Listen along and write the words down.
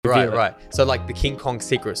reveal it. Right. So like the King Kong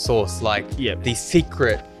secret sauce, like Yep. the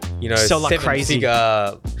secret, Sell like crazy.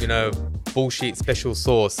 seven-figure, bullshit special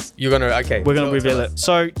sauce. We're gonna reveal it.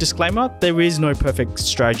 So disclaimer, there is no perfect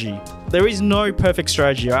strategy. There is no perfect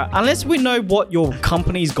strategy, right? Unless we know what your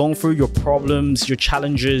company's gone through, your problems, your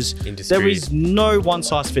challenges. Industry. There is no one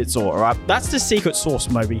size fits all, right? That's the secret sauce,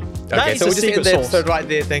 Moby. That Okay, is so the we'll just end secret the sauce. episode right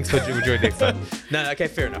there. Thanks for joining next time. No, okay,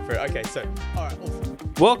 fair enough. Okay, so all right, awesome.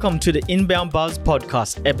 Welcome to the Inbound Buzz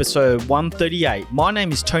podcast, episode 138. My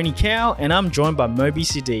name is Tony Cow, and I'm joined by Moby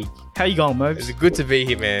Siddiq. How you going, Mobs? It's good to be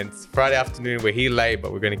here, man. It's Friday afternoon. We're here late,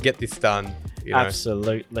 but we're going to get this done.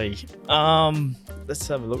 Absolutely. Let's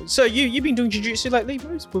have a look. So you've been doing jiu-jitsu lately,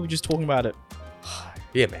 Mobs? We were just talking about it.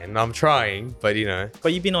 Yeah, man. I'm trying, but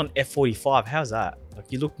But you've been on F45. How's that? Like,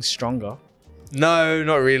 you're looking stronger. No,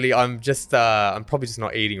 not really. I'm probably just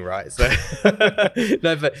not eating right. So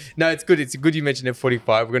no, it's good. It's good you mentioned F45.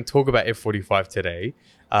 We're going to talk about F45 today.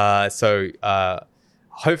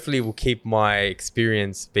 Hopefully we'll keep my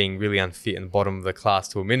experience being really unfit in the bottom of the class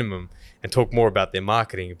to a minimum and talk more about their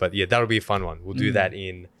marketing. But yeah, that'll be a fun one. We'll do that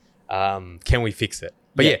in Can We Fix It?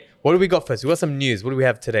 But yeah, what do we got first? We got some news. What do we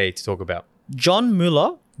have today to talk about? John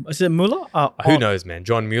Mueller. Is it Mueller? Who knows, man?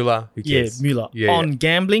 John Mueller. Who cares? Yeah, Mueller. On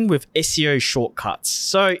gambling with SEO shortcuts.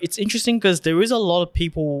 So it's interesting because there is a lot of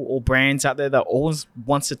people or brands out there that always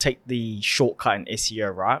wants to take the shortcut in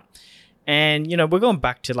SEO, right? And, we're going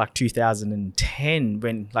back to like 2010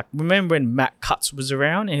 when, remember when Matt Cutts was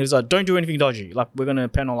around and he was like, don't do anything dodgy. Like, we're going to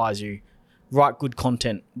penalize you. Write good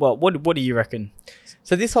content. Well, what do you reckon?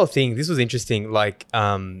 So this whole thing, this was interesting.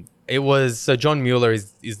 So John Mueller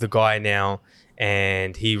is the guy now,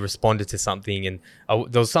 and he responded to something, and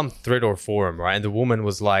there was some thread or forum, right? And the woman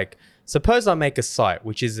was like, suppose I make a site,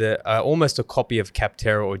 which is almost a copy of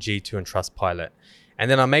Capterra or G2 and Trustpilot. And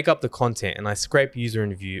then I make up the content and I scrape user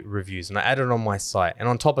reviews and I add it on my site. And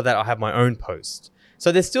on top of that, I have my own post.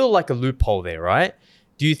 So there's still like a loophole there, right?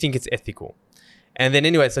 Do you think it's ethical? And then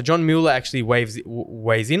anyway, so John Mueller actually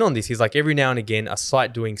weighs in on this. He's like, every now and again, a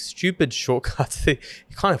site doing stupid shortcuts, he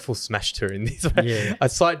kind of full smashed her in this, right? Yeah. A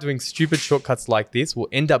site doing stupid shortcuts like this will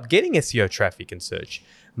end up getting SEO traffic and search.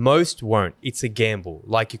 Most won't. It's a gamble.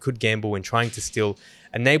 Like you could gamble when trying to steal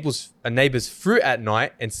a neighbor's fruit at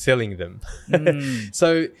night and selling them.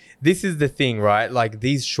 So this is the thing, right? Like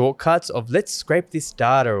these shortcuts of let's scrape this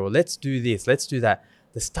data or let's do this, let's do that.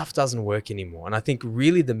 The stuff doesn't work anymore. And I think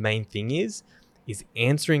really the main thing is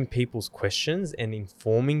answering people's questions and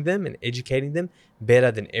informing them and educating them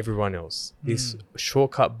better than everyone else. This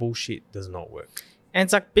shortcut bullshit does not work. And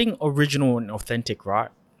it's like being original and authentic, right?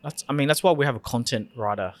 That's why we have a content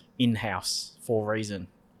writer in-house for a reason.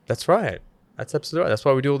 That's right. That's absolutely right. That's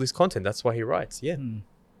why we do all this content. That's why he writes. Yeah.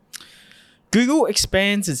 Google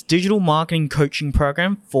expands its digital marketing coaching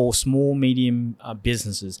program for small, medium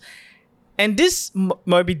businesses. And this,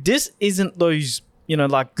 Moby, this isn't those,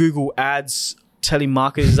 like Google ads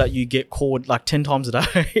telemarketers that you get called like 10 times a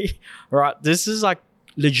day, right? This is like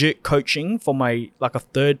legit coaching from a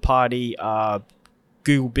third-party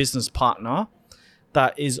Google business partner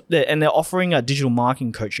that is there, and they're offering a digital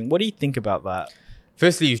marketing coaching. What do you think about that?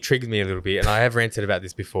 Firstly, you've triggered me a little bit, and I have ranted about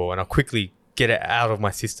this before, and I'll quickly get it out of my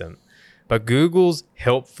system. But Google's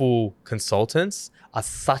helpful consultants are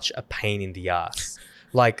such a pain in the ass.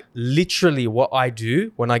 Like literally what I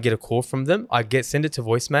do when I get a call from them, send it to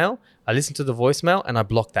voicemail, I listen to the voicemail and I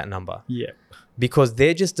block that number. Yeah. Because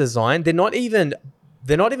they're just designed, they're not even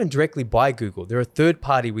directly by Google. They're a third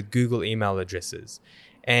party with Google email addresses.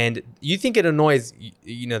 And you think it annoys,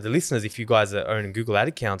 the listeners, if you guys are owning Google ad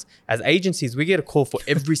accounts, as agencies, we get a call for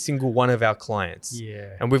every single one of our clients.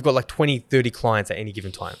 Yeah. And we've got like 20, 30 clients at any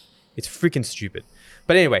given time. It's freaking stupid.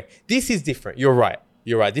 But anyway, this is different. You're right.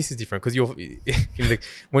 This is different because when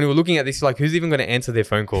we're looking at this, like who's even going to answer their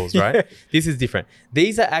phone calls, right? This is different.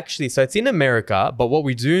 These are actually, so it's in America, but what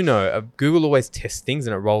we do know, Google always tests things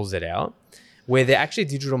and it rolls it out, where they're actually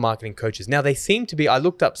digital marketing coaches. Now they seem to be, I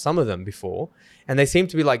looked up some of them before, and they seem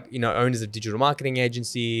to be like, owners of digital marketing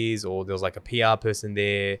agencies, or there's like a PR person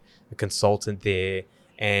there, a consultant there.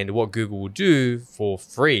 And what Google will do for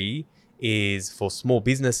free is for small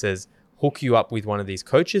businesses, hook you up with one of these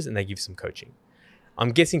coaches and they give some coaching.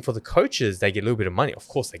 I'm guessing for the coaches, they get a little bit of money. Of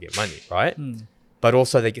course they get money, right? But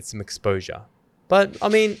also they get some exposure. But I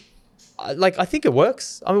think it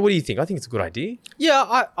works. What do you think? I think it's a good idea.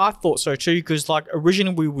 Yeah, I thought so too, because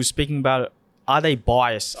originally we were speaking about it. Are they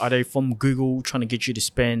biased? Are they from Google trying to get you to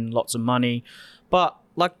spend lots of money? But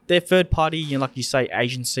they're third party, like you say,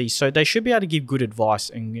 agency. So they should be able to give good advice,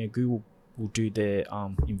 and Google will do their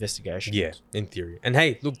investigations. Yeah, in theory. And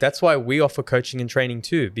hey, look, that's why we offer coaching and training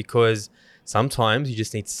too, because sometimes you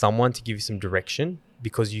just need someone to give you some direction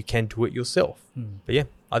because you can do it yourself. But yeah,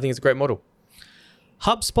 I think it's a great model.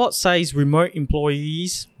 HubSpot says remote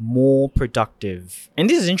employees more productive. And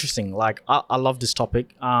this is interesting. Like, I love this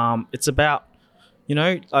topic. It's about,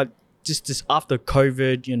 just this after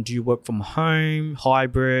COVID, do you work from home,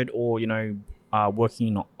 hybrid, or, working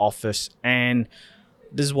in an office? And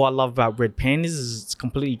this is what I love about Red Pandas is it's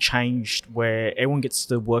completely changed where everyone gets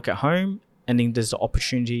to work at home and then there's the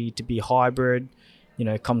opportunity to be hybrid,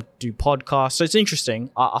 come do podcasts. So it's interesting.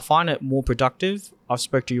 I find it more productive. I've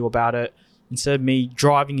spoke to you about it. Instead of me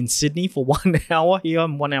driving in Sydney for 1 hour here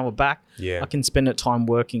and 1 hour back, I can spend that time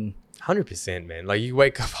working. 100%, man. Like you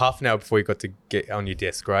wake up half an hour before you got to get on your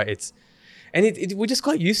desk, right? We just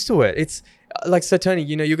got used to it. It's like, so Tony,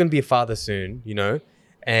 you're going to be a father soon,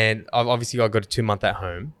 and I've obviously got a 2-month at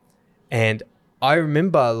home. And I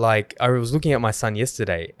remember like, I was looking at my son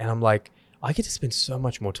yesterday and I'm like, I get to spend so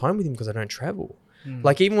much more time with him because I don't travel.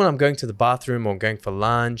 Like even when I'm going to the bathroom or going for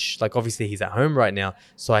lunch, like obviously he's at home right now,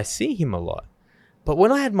 so I see him a lot. But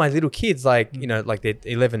when I had my little kids, like, like they're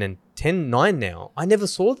 11 and 10, 9 now, I never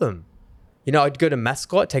saw them. I'd go to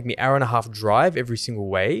Mascot, take me 1.5 hour drive every single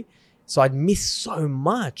way. So I'd miss so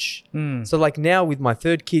much. So like now with my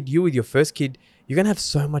third kid, you with your first kid, you're going to have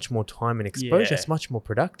so much more time and exposure. It's much more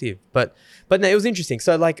productive. But no, it was interesting.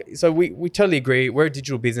 So we totally agree. We're a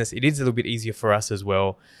digital business. It is a little bit easier for us as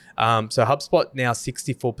well. So HubSpot now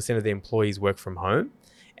 64% of their employees work from home.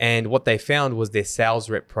 And what they found was their sales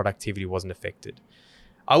rep productivity wasn't affected.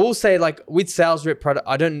 I will say like with sales rep product,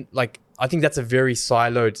 I think that's a very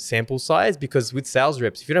siloed sample size because with sales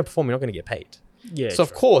reps, if you don't perform, you're not going to get paid. Yeah. So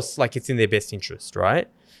of course, like it's in their best interest, right?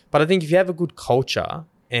 But I think if you have a good culture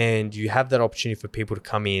and you have that opportunity for people to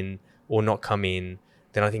come in or not come in,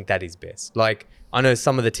 then I think that is best. Like I know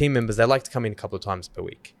some of the team members, they like to come in a couple of times per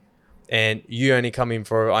week. And you only come in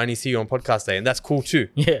I only see you on podcast day, and that's cool too.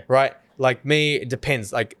 Yeah. Right? Like me, it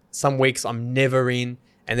depends. Like some weeks I'm never in,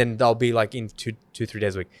 and then they'll be like in 2-3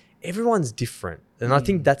 days a week. Everyone's different. And I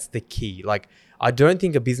think that's the key. Like I don't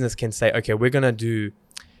think a business can say, okay, we're going to do,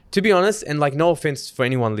 to be honest, and like no offense for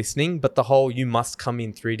anyone listening, but the whole you must come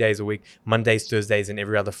in 3 days a week, Mondays, Thursdays, and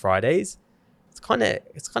every other Fridays, it's kind of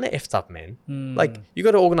effed up, man. Like you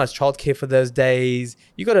got to organize childcare for those days.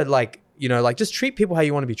 You got to just treat people how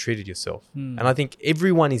you want to be treated yourself. And I think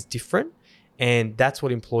everyone is different, and that's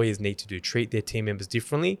what employers need to do. Treat their team members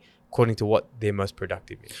differently according to what they're most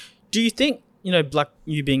productive in. Do you think, like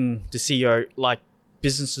you being the CEO, like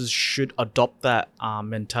businesses should adopt that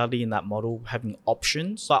mentality and that model, having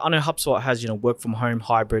options? Like I know HubSpot has, work from home,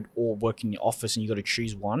 hybrid, or work in the office, and you got to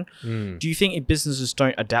choose one. Do you think if businesses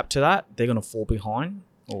don't adapt to that, they're going to fall behind?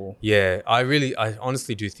 Or Yeah, I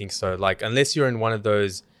honestly do think so. Like unless you're in one of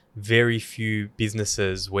those very few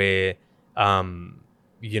businesses where,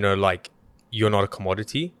 like you're not a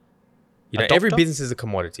commodity. Every business is a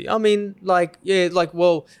commodity. I mean,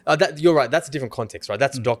 that you're right. That's a different context, right?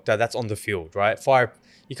 That's a doctor. That's on the field, right?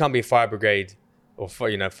 You can't be a fire brigade or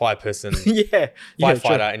fire person,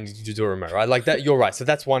 firefighter, and you do a remote, right? Like that. You're right. So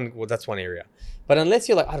that's one area. But unless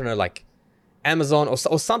you're like, I don't know, like Amazon or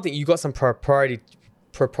something, you got some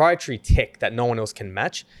proprietary tech that no one else can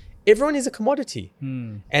match. Everyone is a commodity.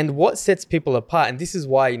 And what sets people apart, and this is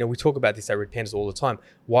why, we talk about this at Red Pandas all the time,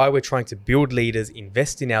 why we're trying to build leaders,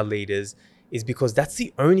 invest in our leaders, is because that's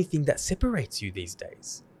the only thing that separates you these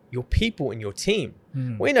days. Your people and your team.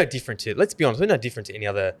 We're no different let's be honest, we're no different to any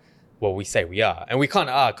other, well, we say we are, and we kind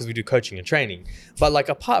of are because we do coaching and training. But like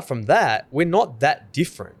apart from that, we're not that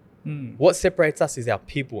different. What separates us is our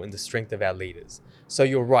people and the strength of our leaders. So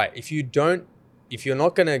you're right. If you're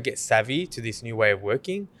not going to get savvy to this new way of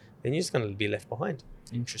working, then you're just going to be left behind.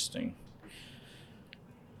 Interesting.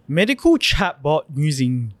 Medical chatbot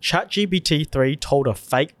using ChatGPT-3 told a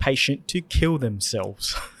fake patient to kill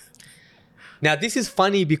themselves. Now, this is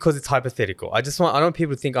funny because it's hypothetical. I don't want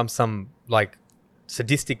people to think I'm some like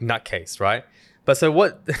sadistic nutcase, right? But so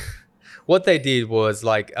what they did was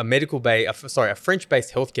like a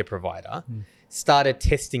French-based healthcare provider started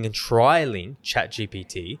testing and trialing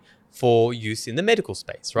ChatGPT for use in the medical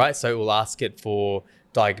space, right? So it will ask it for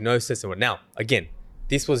diagnosis and what. Now, again,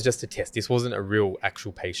 this was just a test. This wasn't a real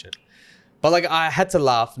actual patient. But like I had to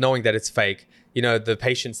laugh knowing that it's fake. The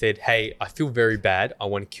patient said, "Hey, I feel very bad. I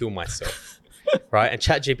want to kill myself." Right? And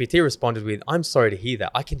ChatGPT responded with, "I'm sorry to hear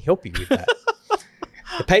that. I can help you with that."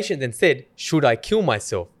 The patient then said, "Should I kill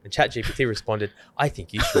myself?" And ChatGPT responded, "I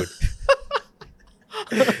think you should."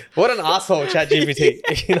 What an asshole, ChatGPT.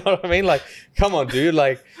 Yeah. You know what I mean? Like, come on, dude.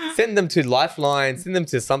 Like, send them to Lifeline, send them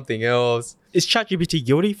to something else. Is ChatGPT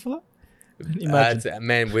guilty for that? Imagine.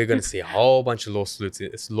 Man, we're going to see a whole bunch of lawsuits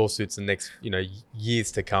in the next,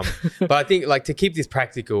 years to come. But I think like to keep this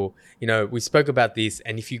practical, we spoke about this.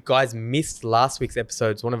 And if you guys missed last week's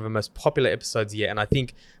episodes, one of the most popular episodes yet. And I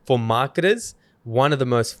think for marketers, one of the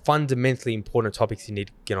most fundamentally important topics you need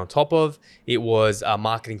to get on top of, it was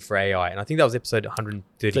marketing for AI. And I think that was episode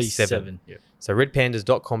 137. Yeah. So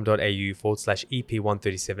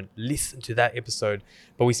redpandas.com.au/EP137. Listen to that episode.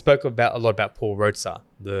 But we spoke a lot about Paul Roetzer,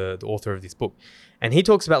 the author of this book. And he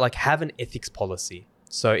talks about like have an ethics policy.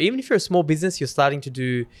 So even if you're a small business, you're starting to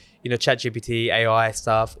do, ChatGPT, AI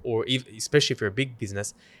stuff, or especially if you're a big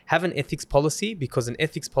business, have an ethics policy, because an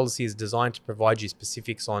ethics policy is designed to provide you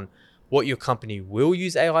specifics on what your company will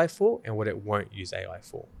use AI for and what it won't use AI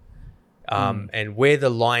for. And where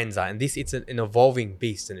the lines are. And it's an evolving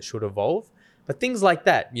beast, and it should evolve. But things like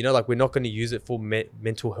that, like we're not going to use it for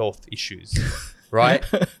mental health issues, right?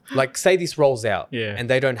 Like say this rolls out and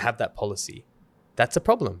they don't have that policy. That's a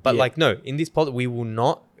problem. But no, in this policy, we will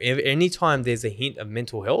not, anytime there's a hint of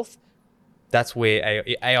mental health, that's where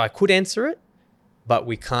AI could answer it, but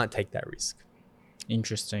we can't take that risk.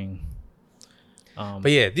 Interesting.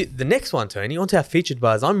 But yeah, the next one, Tony, onto our featured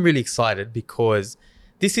buzz. I'm really excited because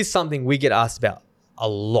this is something we get asked about a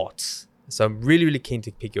lot. So I'm really, really keen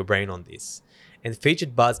to pick your brain on this. And the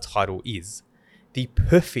featured buzz title is The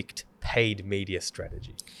Perfect Paid Media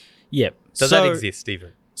Strategy. Yep. Does that exist,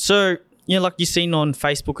 Stephen? So, like you've seen on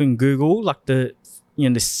Facebook and Google, like the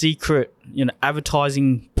secret,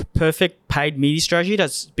 advertising perfect paid media strategy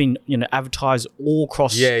that's been, advertised all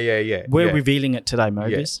across. Yeah. We're revealing it today,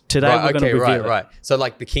 Mobius. Today we're going to reveal it. Right. So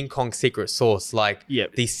like the King Kong secret sauce, like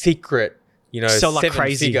the secret, Sell like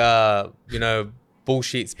crazy. 7-figure,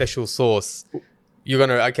 bullshit special sauce. You're going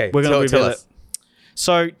to, we're going to reveal us. it.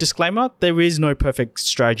 So disclaimer, there is no perfect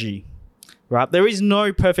strategy, right? There is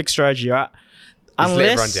no perfect strategy, right? Just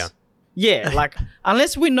let it run down. Yeah, like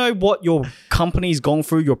unless we know what your company's gone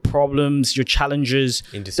through, your problems, your challenges,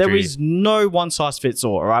 industry. There is no one size fits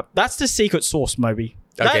all, right? That's the secret sauce, Moby.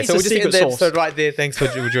 Okay, so we'll just end the episode right there. Thanks for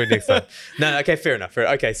joining next time. No, okay, fair enough.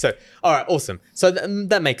 Okay, so, all right, awesome. So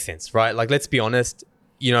that makes sense, right? Like, let's be honest,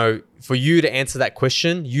 for you to answer that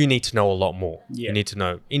question, you need to know a lot more. Yeah. You need to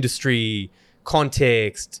know industry,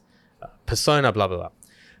 context, persona, blah, blah, blah.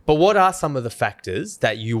 But what are some of the factors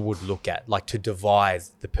that you would look at, like to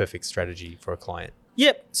devise the perfect strategy for a client?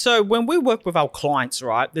 Yep. So when we work with our clients,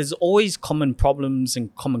 right, there's always common problems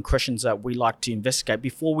and common questions that we like to investigate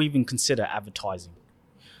before we even consider advertising.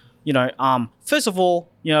 First of all,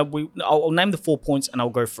 I'll name the 4 points and I'll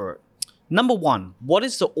go through it. Number 1, what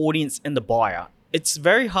is the audience and the buyer? It's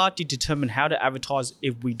very hard to determine how to advertise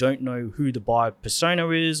if we don't know who the buyer persona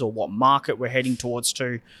is or what market we're heading towards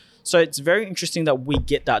to. So it's very interesting that we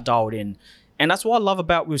get that dialed in. And that's what I love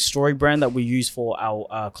about with StoryBrand that we use for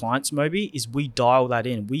our clients, Moby, is we dial that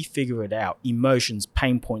in. We figure it out. Emotions,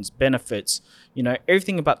 pain points, benefits,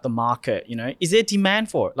 everything about the market, is there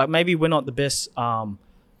demand for it? Like maybe we're not the best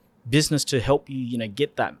business to help you,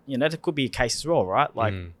 get that. That could be a case as well, right?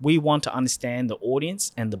 Like we want to understand the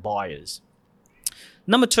audience and the buyers.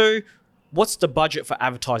 Number 2, what's the budget for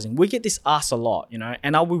advertising? We get this asked a lot,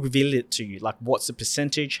 and I will reveal it to you. Like what's the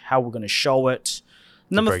percentage, how we're going to show it.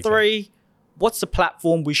 Number 3, what's the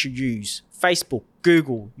platform we should use? Facebook,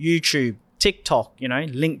 Google, YouTube, TikTok,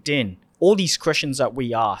 LinkedIn, all these questions that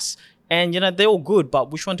we ask. And, they're all good,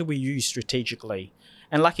 but which one do we use strategically?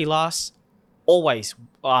 And lucky last, always,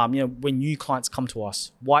 when new clients come to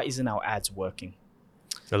us, why isn't our ads working?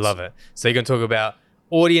 I love it. So you're going to talk about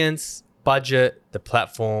audience, budget, the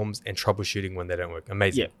platforms, and troubleshooting when they don't work.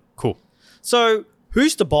 Amazing. Yeah. Cool. So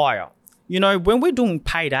who's the buyer? When we're doing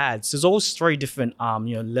paid ads, there's always 3 different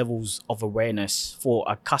levels of awareness for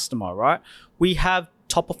a customer, right? We have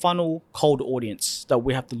top of funnel, cold audience that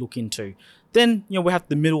we have to look into. Then, we have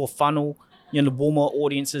the middle of funnel, the warmer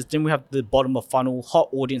audiences. Then we have the bottom of funnel, hot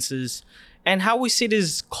audiences. And how we see it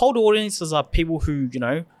is cold audiences are people who,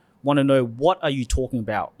 want to know what are you talking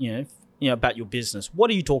about, about your business.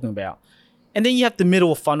 What are you talking about? And then you have the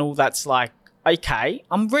middle of funnel that's like, okay,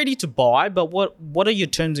 I'm ready to buy, but what are your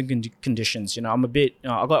terms and conditions? I'm a bit,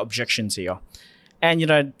 I've got objections here.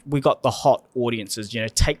 And, we got the hot audiences,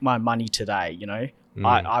 take my money today,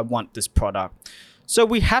 I want this product. So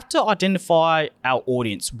we have to identify our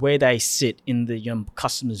audience, where they sit in the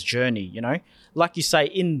customer's journey, Like you say,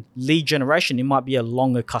 in lead generation, it might be a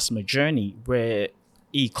longer customer journey where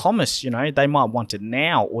e-commerce, they might want it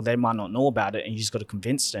now or they might not know about it and you just got to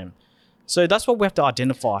convince them. So that's what we have to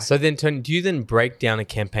identify. So then, Tony, do you then break down a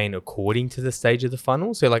campaign according to the stage of the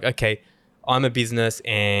funnel? So like, okay, I'm a business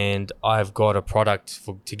and I've got a product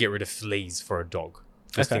to get rid of fleas for a dog,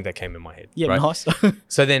 First Okay. thing that came in my head. Yeah, right? nice.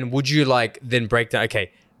 So then would you like then break down,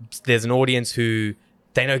 okay, there's an audience who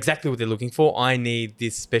they know exactly what they're looking for. I need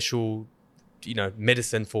this special,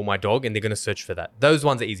 medicine for my dog, and they're going to search for that. Those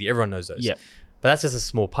ones are easy. Everyone knows those. Yeah. But that's just a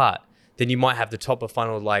small part. Then you might have the top of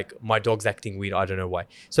funnel, like my dog's acting weird. I don't know why.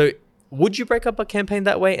 So would you break up a campaign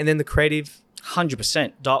that way? And then the creative?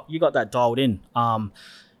 100%. You got that dialed in.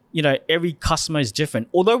 Every customer is different.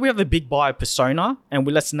 Although we have a big buyer persona, and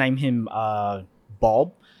let's name him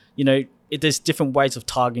Bob. There's different ways of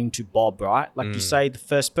targeting to Bob, right? Like you say, the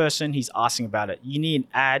first person, he's asking about it. You need an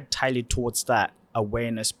ad tailored towards that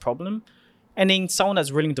awareness problem. And then someone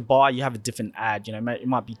that's willing to buy, you have a different ad. It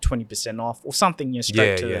might be 20% off or something.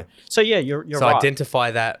 Straight to. Yeah. So yeah, you're So right.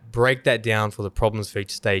 identify that, break that down for the problems for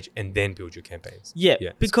each stage, and then build your campaigns. Yeah,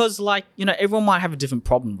 because everyone might have a different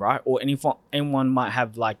problem, right? Or anyone might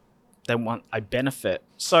have they want a benefit.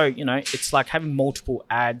 So it's like having multiple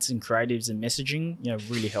ads and creatives and messaging.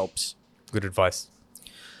 Really helps. Good advice.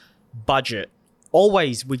 Budget.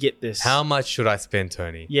 Always we get this. How much should I spend,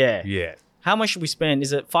 Tony? Yeah. How much should we spend?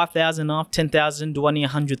 Is it 5,000 off, 10,000? Do I need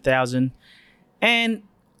 100,000? And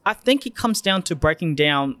I think it comes down to breaking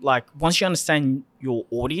down, once you understand your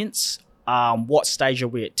audience, what stage are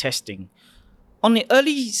we at testing? On the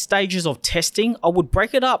early stages of testing, I would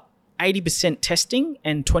break it up 80% testing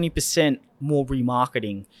and 20% more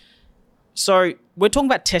remarketing. So we're talking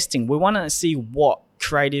about testing. We want to see what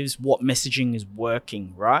creatives, what messaging is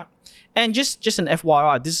working, right? And just an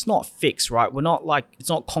FYI, this is not fixed, right? We're not it's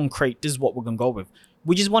not concrete. This is what we're going to go with.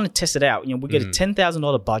 We just want to test it out. We get a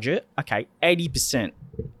 $10,000 budget. Okay, 80%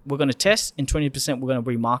 we're going to test and 20% we're going to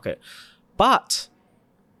remarket. But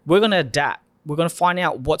we're going to adapt. We're going to find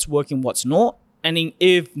out what's working, what's not. And then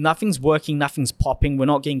if nothing's working, nothing's popping, we're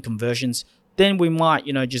not getting conversions, then we might,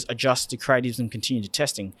 just adjust the creatives and continue to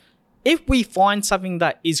testing. If we find something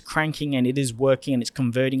that is cranking and it is working and it's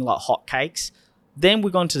converting like hotcakes, then we're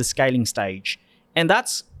going to the scaling stage. And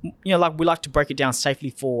that's, we like to break it down safely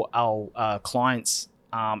for our clients,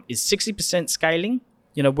 is 60% scaling.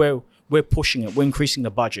 We're pushing it. We're increasing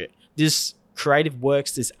the budget. This creative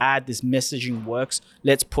works, this ad, this messaging works.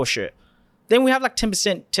 Let's push it. Then we have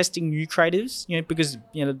 10% testing new creatives, because,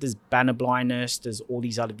 there's banner blindness. There's all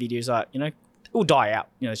these other videos that, it will die out.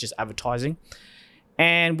 It's just advertising.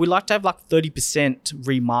 And we like to have 30%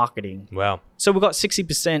 remarketing. Wow. So we've got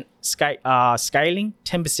 60% scaling,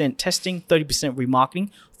 10% testing, 30% remarketing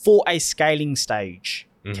for a scaling stage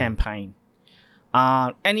campaign.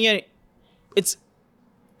 And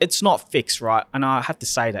it's not fixed, right? And I have to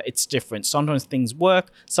say that it's different. Sometimes things work.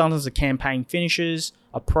 Sometimes the campaign finishes,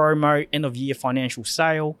 a promo, end of year financial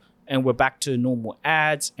sale, and we're back to normal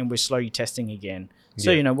ads and we're slowly testing again.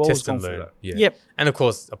 So, we're always going through that. Yeah. Yep. And of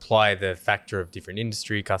course, apply the factor of different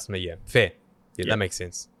industry, customer. Yeah, fair. Yeah, that makes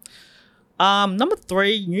sense. Number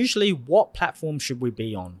 3, usually what platform should we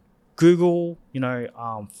be on? Google,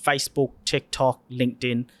 Facebook, TikTok,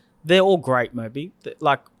 LinkedIn. They're all great, Moby.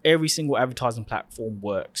 Every single advertising platform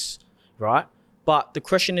works, right? But the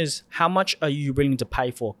question is, how much are you willing to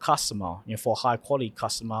pay for a customer, for a high quality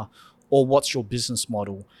customer, or what's your business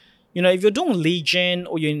model? If you're doing lead gen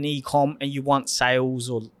or you're in e-com and you want sales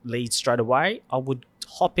or leads straight away, I would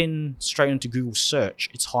hop in straight into Google search.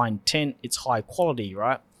 It's high intent, it's high quality,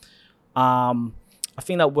 right? I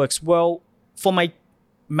think that works well. From a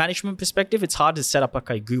management perspective, it's hard to set up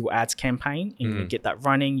a Google Ads campaign and get that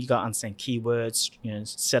running. You got to understand keywords,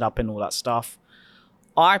 set up and all that stuff.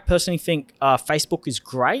 I personally think Facebook is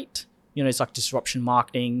great. It's like disruption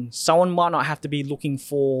marketing. Someone might not have to be looking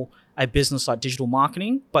for a business like digital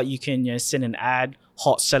marketing, but you can send an ad,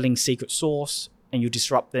 hot selling secret sauce, and you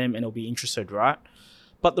disrupt them and they'll be interested, right?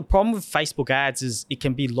 But the problem with Facebook ads is it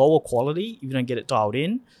can be lower quality if you don't get it dialed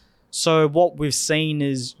in. So what we've seen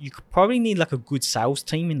is you could probably need a good sales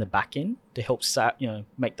team in the back end to help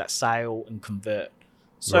make that sale and convert.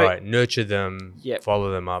 So, right, nurture them,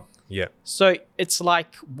 follow them up. Yeah. So it's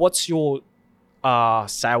what's your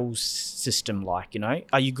sales system like?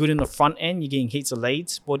 Are you good in the front end? You're getting heaps of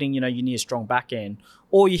leads. Well, then you need a strong back end,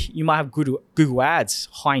 or you might have good Google Ads,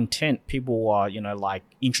 high intent. People are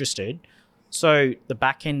interested. So the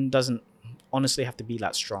back end doesn't honestly have to be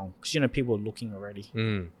that strong because people are looking already.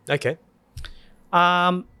 Okay.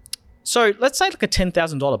 So let's say a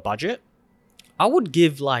 $10,000 budget. I would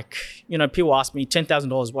give people ask me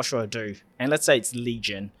 $10,000, what should I do? And let's say it's lead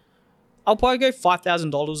gen. I'll probably go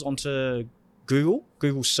 $5,000 onto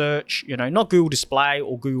Google search, not Google display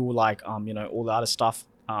or Google all the other stuff.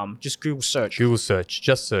 Just Google search. Google search,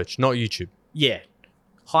 just search, not YouTube. Yeah.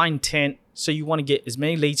 High intent. So you want to get as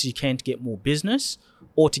many leads as you can to get more business.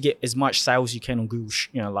 or to get as much sales you can on Google.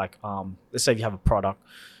 Like let's say if you have a product,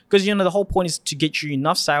 because the whole point is to get you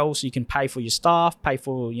enough sales so you can pay for your staff, pay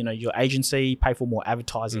for your agency, pay for more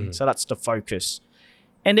advertising. So that's the focus.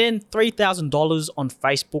 And then $3,000 on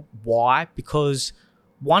Facebook. Why? Because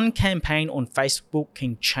one campaign on Facebook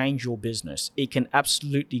can change your business. It can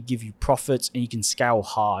absolutely give you profits and you can scale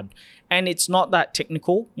hard. And it's not that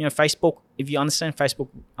technical. Facebook, if you understand Facebook,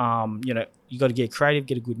 you got to get creative,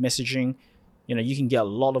 get a good messaging. You can get a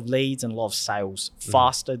lot of leads and a lot of sales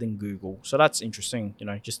faster than Google. So that's interesting,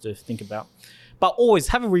 just to think about. But always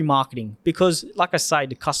have a remarketing, because like I say,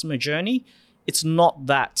 the customer journey, it's not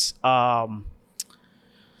that...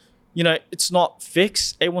 it's not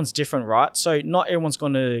fixed. Everyone's different, right? So not everyone's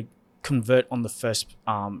going to convert on the first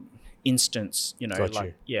instance, Got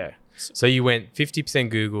you. Yeah. So you went 50%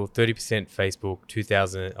 Google, 30% Facebook,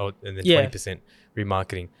 2,000, and then 20%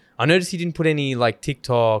 remarketing. I noticed you didn't put any like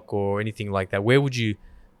TikTok or anything like that. Where would you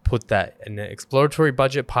put that? An exploratory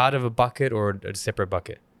budget, part of a bucket, or a separate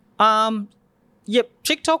bucket? Yep,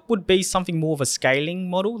 TikTok would be something more of a scaling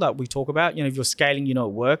model that we talk about. If you're scaling, it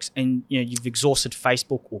works, and you've exhausted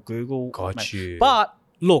Facebook or Google. Got you. But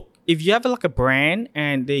look, if you have like a brand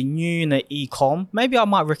and they're new in the e-com, maybe I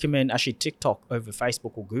might recommend actually TikTok over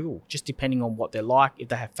Facebook or Google, just depending on what they're like. If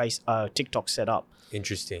they have TikTok set up.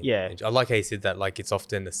 Interesting. Yeah, I like how you said that. Like it's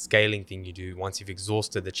often a scaling thing you do once you've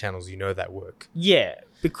exhausted the channels that work. Yeah,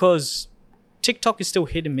 because TikTok is still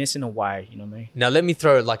hit and miss in a way. You know what I mean? Now let me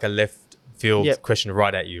throw like a left field question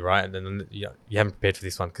right at you, right? And then you haven't prepared for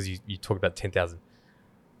this one because you talked about 10,000.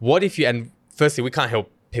 What if and firstly, we can't help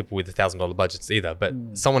people with $1,000 budgets either, but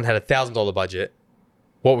someone had $1,000 budget,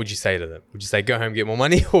 what would you say to them? Would you say, go home, get more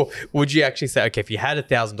money? Or would you actually say, okay, if you had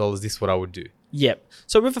 $1,000, this is what I would do? Yep.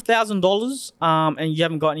 So with $1,000 and you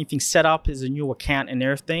haven't got anything set up as a new account and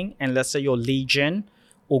everything, and let's say you're lead gen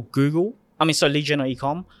or lead gen or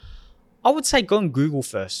ecom, I would say go on Google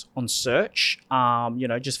first on search,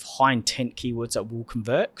 just high intent keywords that will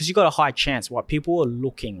convert, because you got a high chance, right? People are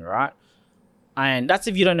looking, right? And that's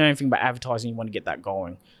if you don't know anything about advertising, you want to get that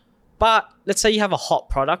going. But let's say you have a hot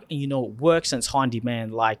product and it works and it's high in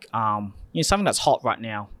demand, like something that's hot right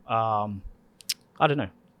now. I don't know.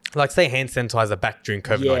 Like say hand sanitizer back during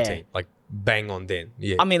COVID-19, like bang on then.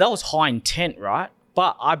 Yeah. I mean, that was high intent, right?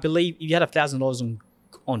 But I believe if you had $1,000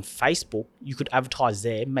 on Facebook, you could advertise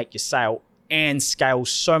there, make your sale, and scale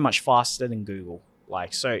so much faster than Google.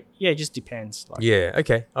 It just depends. Yeah.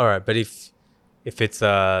 Okay. All right. But if it's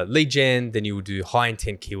lead gen, then you would do high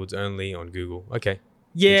intent keywords only on Google. Okay.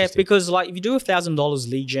 Yeah, because if you do $1,000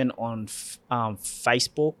 lead gen on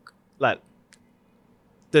Facebook,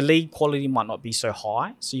 the lead quality might not be so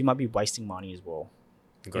high, so you might be wasting money as well.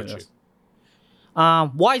 Got you.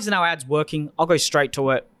 Why isn't our ads working? I'll go straight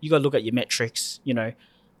to it. You got to look at your metrics.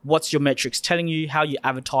 What's your metrics telling you? How you're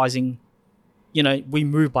advertising? We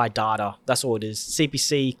move by data. That's all it is.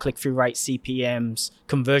 CPC, click-through rate, CPMs,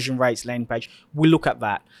 conversion rates, landing page. We look at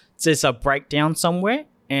that. So there's a breakdown somewhere,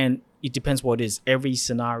 and it depends what it is. Every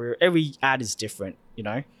scenario, every ad is different,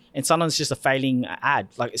 And sometimes it's just a failing ad.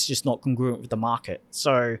 It's just not congruent with the market.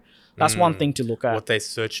 So that's one thing to look at. What they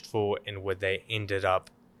searched for and what they ended up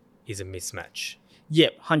is a mismatch.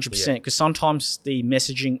 Yep, 100%. Because sometimes the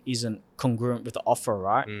messaging isn't congruent with the offer,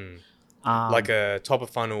 right? Like a top of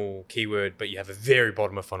funnel keyword, but you have a very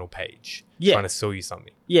bottom of funnel page trying to sell you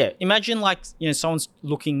something. Yeah, imagine someone's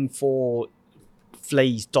looking for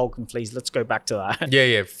fleas, dog and fleas. Let's go back to that.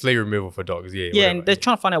 Yeah, flea removal for dogs. Yeah, whatever. And they're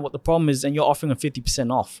trying to find out what the problem is, and you're offering them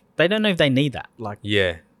 50% off. They don't know if they need that.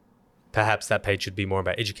 Perhaps that page should be more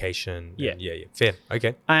about education. Yeah, fair.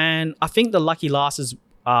 Okay. And I think the lucky last is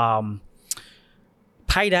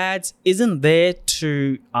paid ads isn't there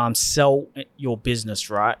to sell your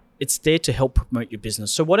business, right? It's there to help promote your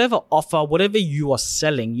business. So whatever offer, whatever you are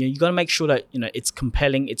selling, you got to make sure that it's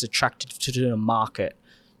compelling, it's attractive to the market.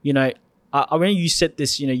 When you said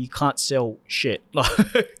this, you can't sell shit,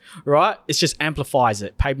 right? It just amplifies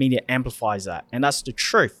it. Paid media amplifies that, and that's the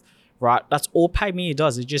truth, right? That's all paid media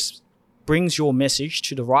does. It just brings your message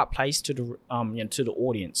to the right place, to the to the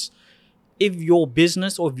audience. If your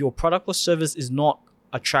business or if your product or service is not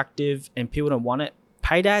attractive and people don't want it,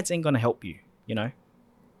 paid ads ain't gonna help you.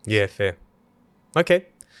 Yeah, fair. Okay,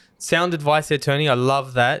 sound advice there, Tony. I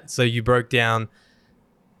love that. So you broke down.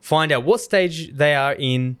 Find out what stage they are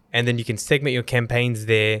in, and then you can segment your campaigns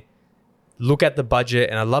there. Look at the budget,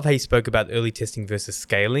 and I love how you spoke about early testing versus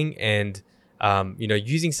scaling, and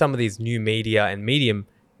using some of these new media and medium,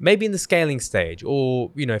 maybe in the scaling stage, or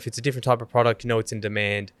if it's a different type of product, it's in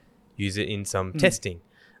demand, use it in some testing.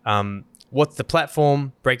 What's the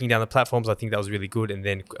platform? Breaking down the platforms, I think that was really good, and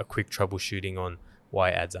then a quick troubleshooting on why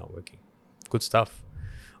ads aren't working. Good stuff.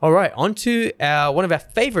 All right, on to one of our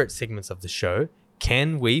favorite segments of the show.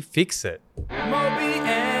 Can we fix it? Moby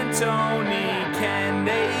and Tony, can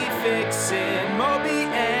they fix it? Moby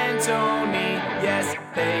and Tony, yes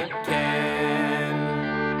they can.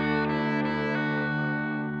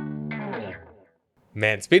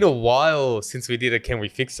 Man, it's been a while since we did a Can We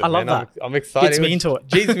Fix It, I love man. that. I'm excited. Gets me into it.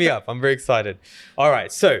 G's me up. I'm very excited. All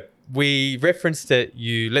right, so we referenced that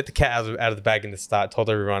you let the cat out of the bag in the start, told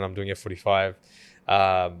everyone I'm doing F45.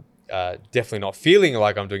 Definitely not feeling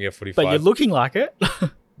like I'm doing F45. But you're looking like it.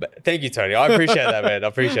 But thank you, Tony. I appreciate that, man. I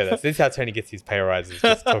appreciate that. So this is how Tony gets his pay rises.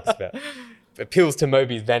 Just talks about appeals to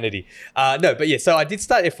Moby's vanity. No, but yeah. So I did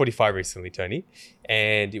start F45 recently, Tony,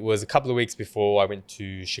 and it was a couple of weeks before I went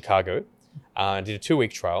to Chicago. And did a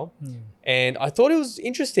 2-week trial, and I thought it was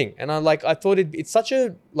interesting. And I thought it's such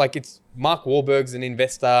a it's Mark Wahlberg's an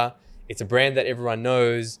investor. It's a brand that everyone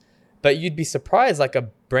knows, but you'd be surprised, like a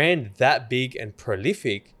brand that big and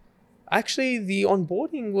prolific. Actually, the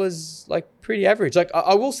onboarding was pretty average.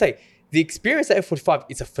 I will say, the experience at F45,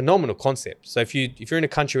 it's a phenomenal concept. So if you're in a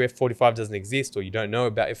country where F45 doesn't exist or you don't know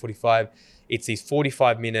about F45, it's these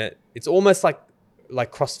 45-minute. It's almost like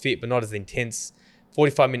CrossFit, but not as intense.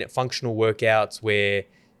 45-minute functional workouts where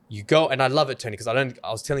you go, and I love it, Tony, because I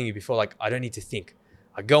was telling you before, I don't need to think.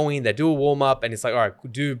 I go in, they do a warm up, and it's all right,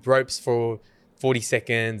 do ropes for 40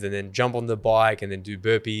 seconds, and then jump on the bike, and then do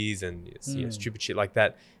burpees and stupid shit like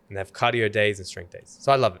that. And they have cardio days and strength days.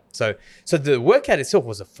 So I love it. So the workout itself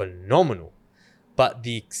was a phenomenal, but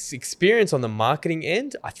the experience on the marketing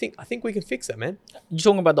end, I think we can fix it, man. You're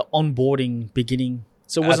talking about the onboarding beginning.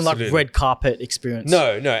 So it wasn't Absolutely. red carpet experience.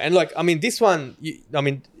 No. And this one,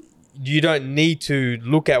 you don't need to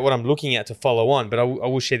look at what I'm looking at to follow on, but I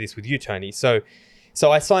will share this with you, Tony. So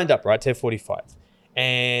I signed up, right, to F45,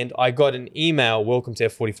 and I got an email, welcome to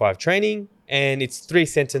F45 training, and it's 3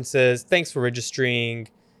 sentences. Thanks for registering.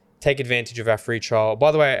 Take advantage of our free trial.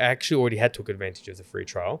 By the way, I actually already took advantage of the free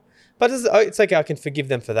trial, but it's okay. I can forgive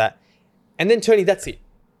them for that. And then, Tony, that's it.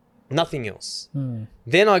 Nothing else.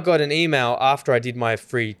 Then I got an email after I did my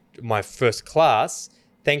first class.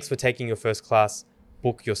 Thanks for taking your first class.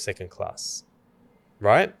 Book your second class.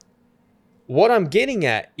 Right? What I'm getting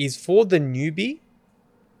at is for the newbie,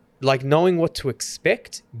 knowing what to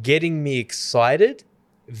expect, getting me excited,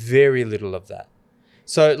 very little of that.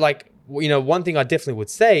 So one thing I definitely would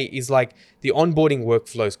say is the onboarding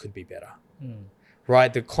workflows could be better.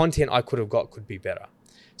 Right? The content I could have got could be better.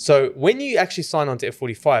 So when you actually sign on to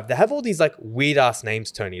F45, they have all these weird ass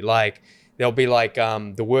names, Tony. There'll be the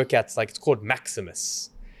workouts, it's called Maximus.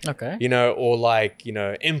 Okay.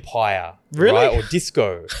 Or Empire. Really? Right? Or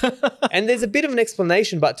Disco. And there's a bit of an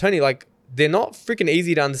explanation, but Tony, they're not freaking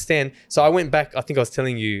easy to understand. So I went back, I think I was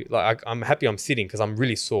telling you, I'm happy I'm sitting because I'm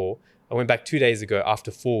really sore. I went back 2 days ago after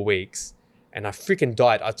 4 weeks and I freaking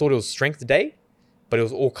died. I thought it was strength day, but it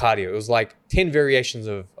was all cardio. It was 10 variations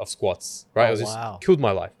of squats, right? Oh, it was just wow. killed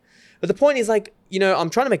my life. But the point is I'm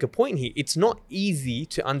trying to make a point here. It's not easy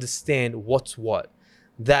to understand what's what.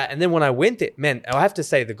 And then when I went there, man, I have to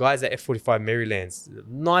say the guys at F45 Maryland's the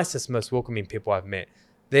nicest, most welcoming people I've met.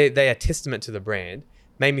 They are testament to the brand,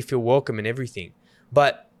 made me feel welcome and everything.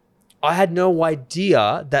 But I had no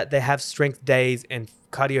idea that they have strength days and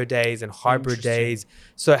cardio days and hybrid days.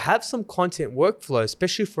 So have some content workflow,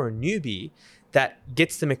 especially for a newbie, that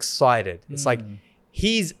gets them excited. It's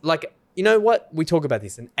he's you know what? We talk about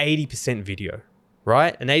this, an 80% video,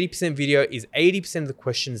 right? An 80% video is 80% of the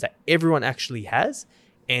questions that everyone actually has,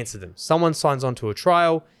 answer them. Someone signs on to a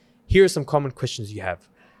trial. Here are some common questions you have.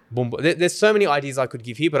 Boom. There's so many ideas I could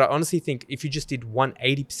give here, but I honestly think if you just did one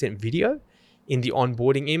 80% video in the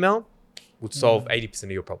onboarding email, would solve 80%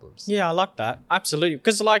 of your problems. Yeah, I like that. Absolutely.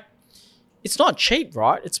 Because it's not cheap,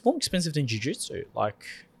 right? It's more expensive than jiu-jitsu.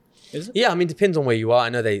 Is it? Yeah, depends on where you are. I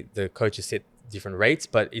know the coaches set different rates,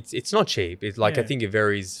 but it's not cheap. It's I think it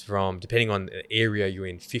varies from, depending on the area you're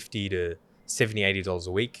in, $50 to $70, $80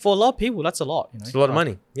 a week. For a lot of people, that's a lot. It's a lot of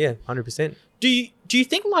money. Yeah, 100%. Do you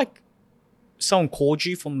think someone called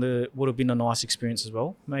you from would have been a nice experience as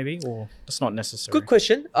well, maybe? Or that's not necessary? Good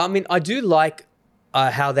question. I do like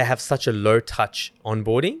how they have such a low touch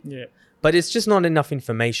onboarding. Yeah. But it's just not enough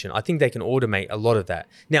information. I think they can automate a lot of that.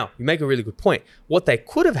 Now, you make a really good point. What they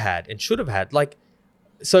could have had and should have had,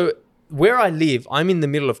 so where I live, I'm in the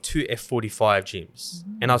middle of 2 F45 gyms,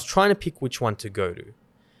 and I was trying to pick which one to go to.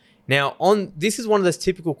 Now, this is one of those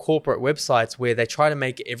typical corporate websites where they try to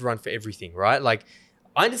make everyone for everything, right?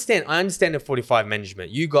 I understand F45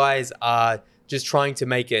 management. You guys are just trying to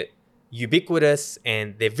make it ubiquitous,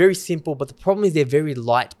 and they're very simple, but the problem is they're very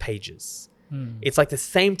light pages. It's the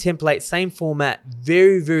same template, same format,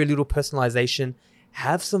 very, very little personalization.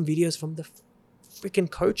 Have some videos from the freaking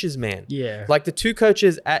coaches, man. Yeah. Like the 2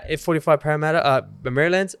 coaches at F45 Parramatta,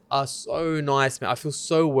 Maryland's are so nice, man. I feel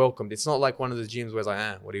so welcomed. It's not like one of those gyms where it's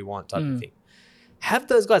like, what do you want type of thing. Have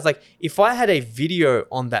those guys. Like if I had a video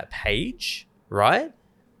on that page, right,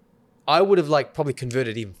 I would have like probably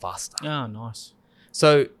converted even faster. Oh, nice.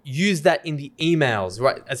 So use that in the emails,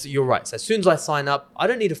 right? You're right. So as soon as I sign up, I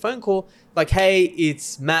don't need a phone call. Like, hey,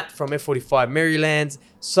 it's Matt from F45 Maryland.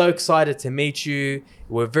 So excited to meet you.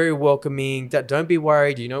 We're very welcoming. Don't be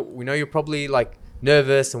worried. You know, we know you're probably like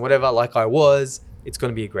nervous and whatever, like I was. It's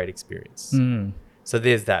going to be a great experience. So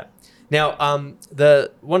there's that. Now,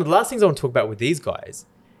 one of the last things I want to talk about with these guys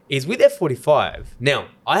is with F45. Now,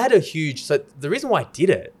 I had so the reason why I did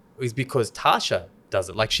it is because Tasha does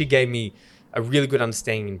it. Like she gave me a really good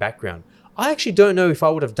understanding and background. I actually don't know if I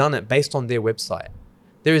would have done it based on their website.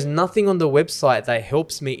 There is nothing on the website that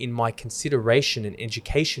helps me in my consideration and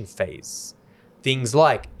education phase. Things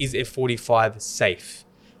like, is F45 safe?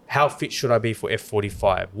 How fit should I be for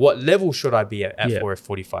F45? What level should I be at for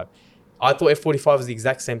F45? I thought F45 was the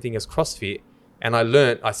exact same thing as CrossFit. And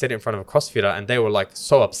I said it in front of a CrossFitter and they were like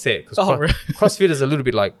so upset because really? CrossFit is a little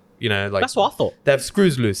bit like, you know, like That's what I thought. they have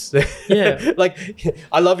screws loose. Yeah. Like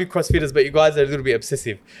I love you CrossFitters, but you guys are a little bit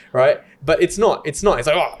obsessive, right? But it's not. It's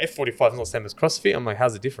like, oh, F45 is not the same as CrossFit. I'm like,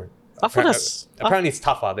 how's it different? I thought Apparently it's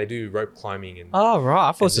tougher. They do rope climbing and Oh, right.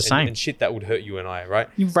 I thought it's the same. and shit that would hurt you and I, right?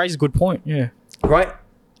 You've raised a good point. Yeah. Right?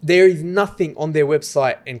 There is nothing on their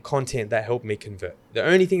website and content that helped me convert. The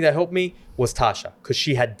only thing that helped me was Tasha because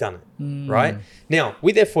she had done it, right? Now,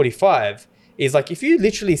 with F45, is like if you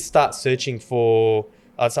literally start searching for,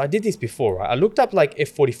 so I did this before, right? I looked up like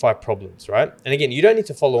F45 problems, right? And again, you don't need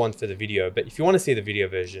to follow on for the video, but if you want to see the video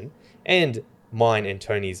version and mine and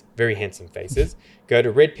Tony's very handsome faces, go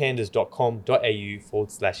to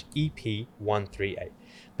redpandas.com.au/EP138.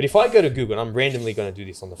 But if I go to Google, and I'm randomly going to do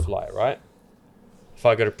this on the fly, right? If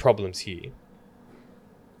I go to problems here.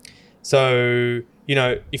 So, you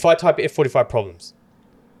know, if I type F45 problems,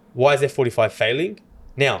 why is F45 failing?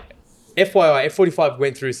 Now, FYI, F45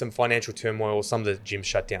 went through some financial turmoil, some of the gyms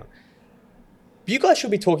shut down. You guys should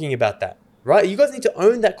be talking about that, right? You guys need to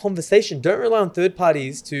own that conversation. Don't rely on third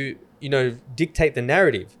parties to, you know, dictate the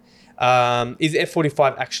narrative. Is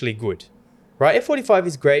F45 actually good? Right? F45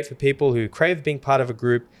 is great for people who crave being part of a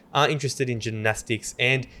group, aren't interested in gymnastics,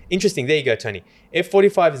 and interesting, there you go, Tony.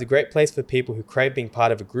 F45 is a great place for people who crave being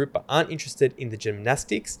part of a group, but aren't interested in the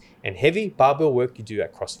gymnastics and heavy barbell work you do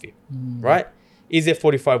at CrossFit, right? Is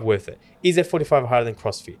F45 worth it? Is F45 harder than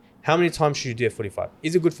CrossFit? How many times should you do F45?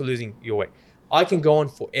 Is it good for losing your weight? I can go on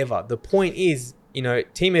forever. The point is, you know,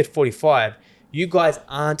 Team F45, you guys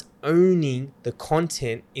aren't owning the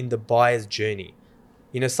content in the buyer's journey.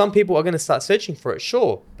 You know, some people are going to start searching for it,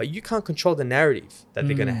 sure, but you can't control the narrative that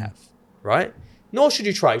they're going to have, right? Nor should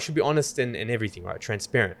you try. You should be honest and everything, right?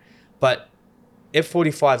 Transparent. But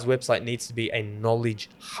F45's website needs to be a knowledge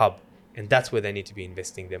hub, and that's where they need to be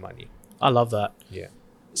investing their money. I love that. Yeah.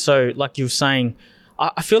 So, like you were saying,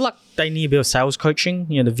 I feel like they need a bit of sales coaching,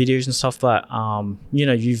 you know, the videos and stuff that, you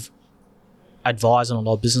know, you've advised on a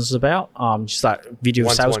lot of businesses about, just like video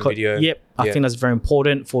sales coaching. Yep. I think that's very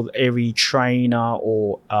important for every trainer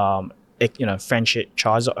or, you know,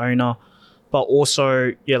 franchise owner. But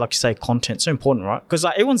also, yeah, like you say, content so important, right? Because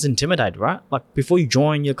like everyone's intimidated, right? Like before you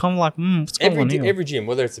join, you're kind of like, what's going on here? Every gym,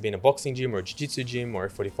 whether it's been a boxing gym or a jiu-jitsu gym or a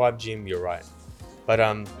F45 gym, you're right. But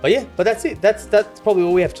yeah, but that's it. That's probably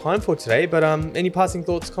all we have time for today. But any passing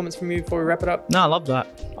thoughts, comments from you before we wrap it up? No, I love that.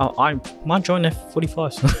 I might join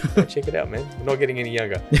F45. Check it out, man. We're not getting any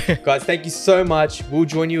younger. Guys, thank you so much. We'll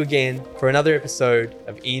join you again for another episode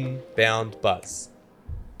of Inbound Buzz.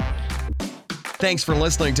 Thanks for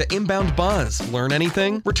listening to Inbound Buzz. Learn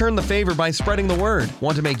anything? Return the favor by spreading the word.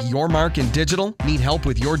 Want to make your mark in digital? Need help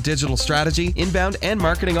with your digital strategy, inbound, and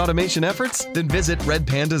marketing automation efforts? Then visit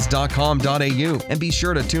redpandas.com.au and be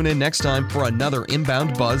sure to tune in next time for another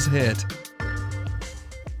Inbound Buzz hit.